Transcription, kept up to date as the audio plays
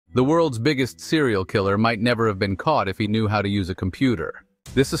The world's biggest serial killer might never have been caught if he knew how to use a computer.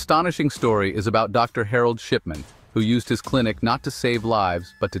 This astonishing story is about Dr. Harold Shipman, who used his clinic not to save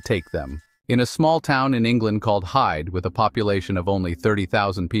lives but to take them. In a small town in England called Hyde, with a population of only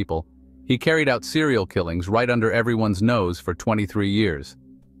 30,000 people, he carried out serial killings right under everyone's nose for 23 years.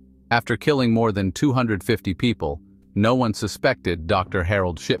 After killing more than 250 people, no one suspected Dr.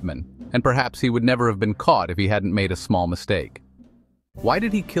 Harold Shipman, and perhaps he would never have been caught if he hadn't made a small mistake. Why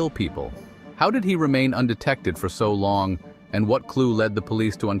did he kill people? How did he remain undetected for so long? And what clue led the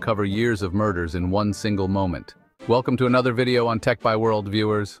police to uncover years of murders in one single moment? Welcome to another video on Techbye World,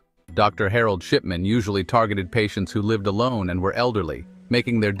 viewers. Dr. Harold Shipman usually targeted patients who lived alone and were elderly,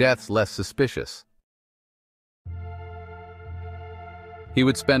 making their deaths less suspicious. He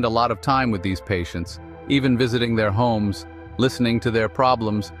would spend a lot of time with these patients, even visiting their homes, listening to their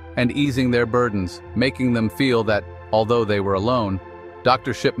problems, and easing their burdens, making them feel that, although they were alone,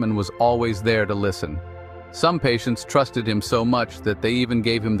 Dr. Shipman was always there to listen. Some patients trusted him so much that they even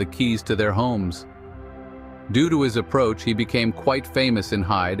gave him the keys to their homes. Due to his approach, he became quite famous in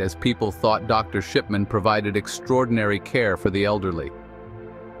Hyde, as people thought Dr. Shipman provided extraordinary care for the elderly.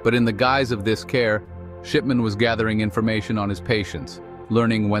 But in the guise of this care, Shipman was gathering information on his patients,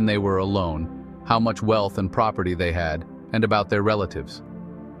 learning when they were alone, how much wealth and property they had, and about their relatives.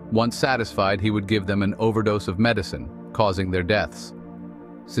 Once satisfied, he would give them an overdose of medicine, causing their deaths.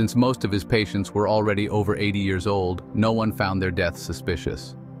 Since most of his patients were already over 80 years old, no one found their deaths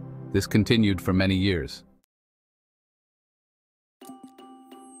suspicious. This continued for many years.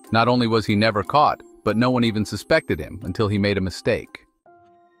 Not only was he never caught, but no one even suspected him until he made a mistake.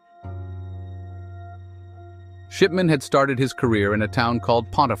 Shipman had started his career in a town called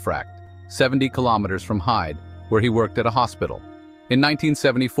Pontefract, 70 kilometers from Hyde, where he worked at a hospital. In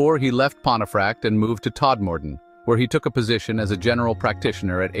 1974, he left Pontefract and moved to Todmorden, where he took a position as a general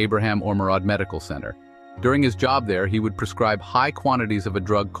practitioner at Abraham Ormerod Medical Center. During his job there, he would prescribe high quantities of a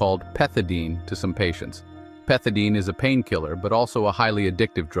drug called pethidine to some patients. Pethidine is a painkiller, but also a highly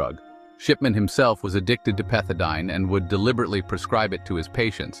addictive drug. Shipman himself was addicted to pethidine and would deliberately prescribe it to his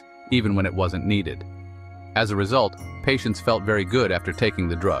patients, even when it wasn't needed. As a result, patients felt very good after taking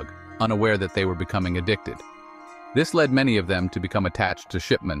the drug, unaware that they were becoming addicted. This led many of them to become attached to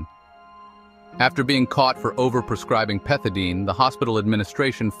Shipman. After being caught for overprescribing pethidine, the hospital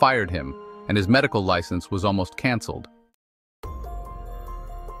administration fired him, and his medical license was almost canceled.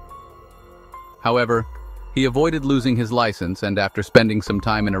 However, he avoided losing his license and, after spending some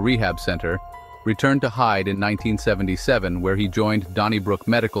time in a rehab center, returned to Hyde in 1977, where he joined Donnybrook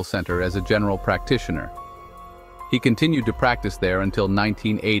Medical Center as a general practitioner. He continued to practice there until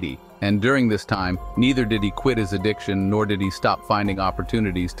 1980, and during this time, neither did he quit his addiction nor did he stop finding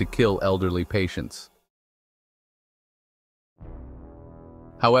opportunities to kill elderly patients.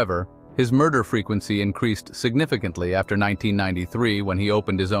 However, his murder frequency increased significantly after 1993, when he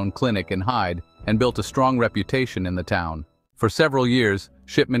opened his own clinic in Hyde and built a strong reputation in the town. For several years,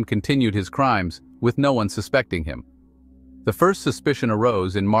 Shipman continued his crimes, with no one suspecting him. The first suspicion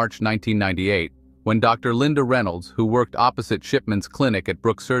arose in March 1998, when Dr. Linda Reynolds, who worked opposite Shipman's clinic at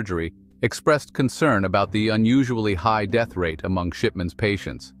Brook Surgery, expressed concern about the unusually high death rate among Shipman's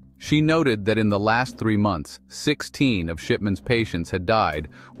patients. She noted that in the last 3 months, 16 of Shipman's patients had died,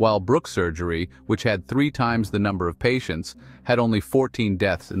 while Brook Surgery, which had 3 times the number of patients, had only 14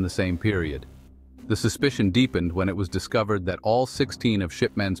 deaths in the same period. The suspicion deepened when it was discovered that all 16 of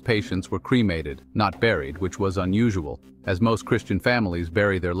Shipman's patients were cremated, not buried, which was unusual, as most Christian families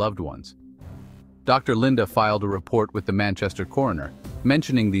bury their loved ones. Dr. Linda filed a report with the Manchester coroner,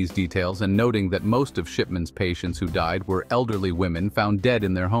 mentioning these details and noting that most of Shipman's patients who died were elderly women found dead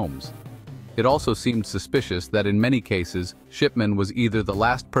in their homes. It also seemed suspicious that in many cases, Shipman was either the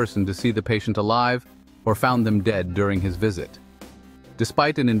last person to see the patient alive or found them dead during his visit.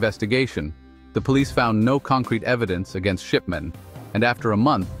 Despite an investigation, the police found no concrete evidence against Shipman, and after a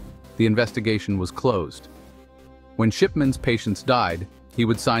month, the investigation was closed. When Shipman's patients died, he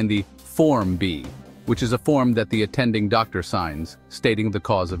would sign the Form B, which is a form that the attending doctor signs, stating the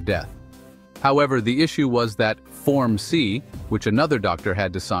cause of death. However, the issue was that Form C, which another doctor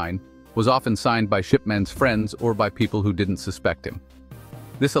had to sign, was often signed by Shipman's friends or by people who didn't suspect him.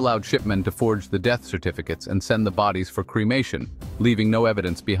 This allowed Shipman to forge the death certificates and send the bodies for cremation, leaving no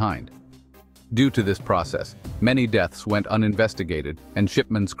evidence behind. Due to this process, many deaths went uninvestigated and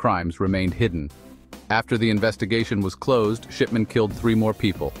Shipman's crimes remained hidden. After the investigation was closed, Shipman killed 3 more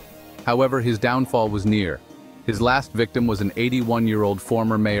people. However, his downfall was near. His last victim was an 81-year-old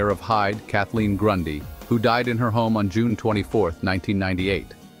former mayor of Hyde, Kathleen Grundy, who died in her home on June 24, 1998.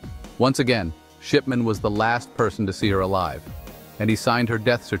 Once again, Shipman was the last person to see her alive. and he signed her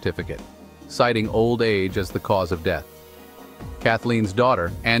death certificate, citing old age as the cause of death. Kathleen's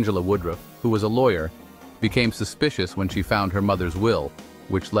daughter, Angela Woodruff, who was a lawyer, became suspicious when she found her mother's will,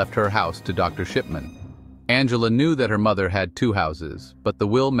 which left her house to Dr. Shipman. Angela knew that her mother had 2 houses, but the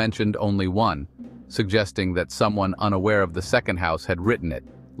will mentioned only one, suggesting that someone unaware of the second house had written it,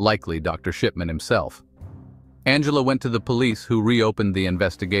 likely Dr. Shipman himself. Angela went to the police, who reopened the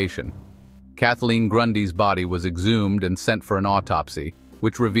investigation. Kathleen Grundy's body was exhumed and sent for an autopsy,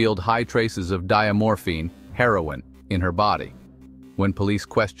 which revealed high traces of diamorphine, heroin, in her body. When police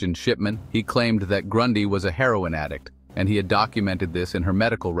questioned Shipman, he claimed that Grundy was a heroin addict, and he had documented this in her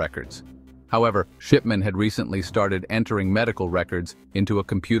medical records. However, Shipman had recently started entering medical records into a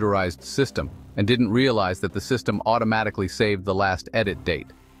computerized system and didn't realize that the system automatically saved the last edit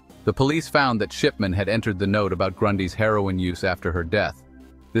date. The police found that Shipman had entered the note about Grundy's heroin use after her death.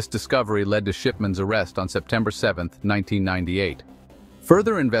 This discovery led to Shipman's arrest on September 7, 1998.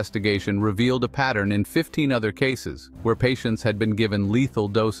 Further investigation revealed a pattern in 15 other cases where patients had been given lethal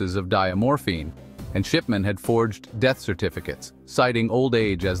doses of diamorphine, and Shipman had forged death certificates, citing old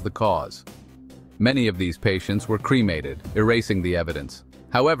age as the cause. Many of these patients were cremated, erasing the evidence.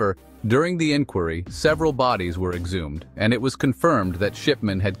 However, during the inquiry, several bodies were exhumed, and it was confirmed that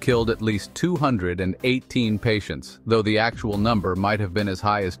Shipman had killed at least 218 patients, though the actual number might have been as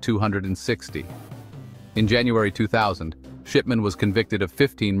high as 260. In January 2000, Shipman was convicted of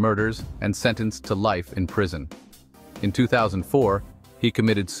 15 murders and sentenced to life in prison. In 2004, he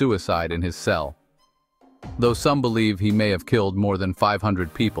committed suicide in his cell. Though some believe he may have killed more than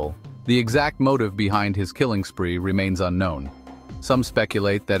 500 people, the exact motive behind his killing spree remains unknown. Some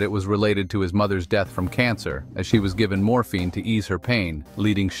speculate that it was related to his mother's death from cancer, as she was given morphine to ease her pain,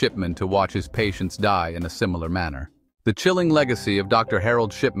 leading Shipman to watch his patients die in a similar manner. The chilling legacy of Dr.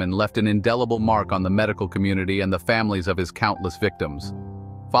 Harold Shipman left an indelible mark on the medical community and the families of his countless victims.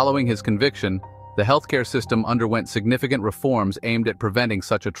 Following his conviction, the healthcare system underwent significant reforms aimed at preventing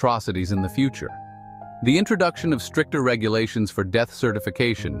such atrocities in the future. The introduction of stricter regulations for death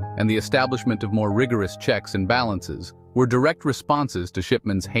certification and the establishment of more rigorous checks and balances were direct responses to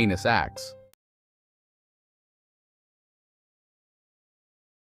Shipman's heinous acts.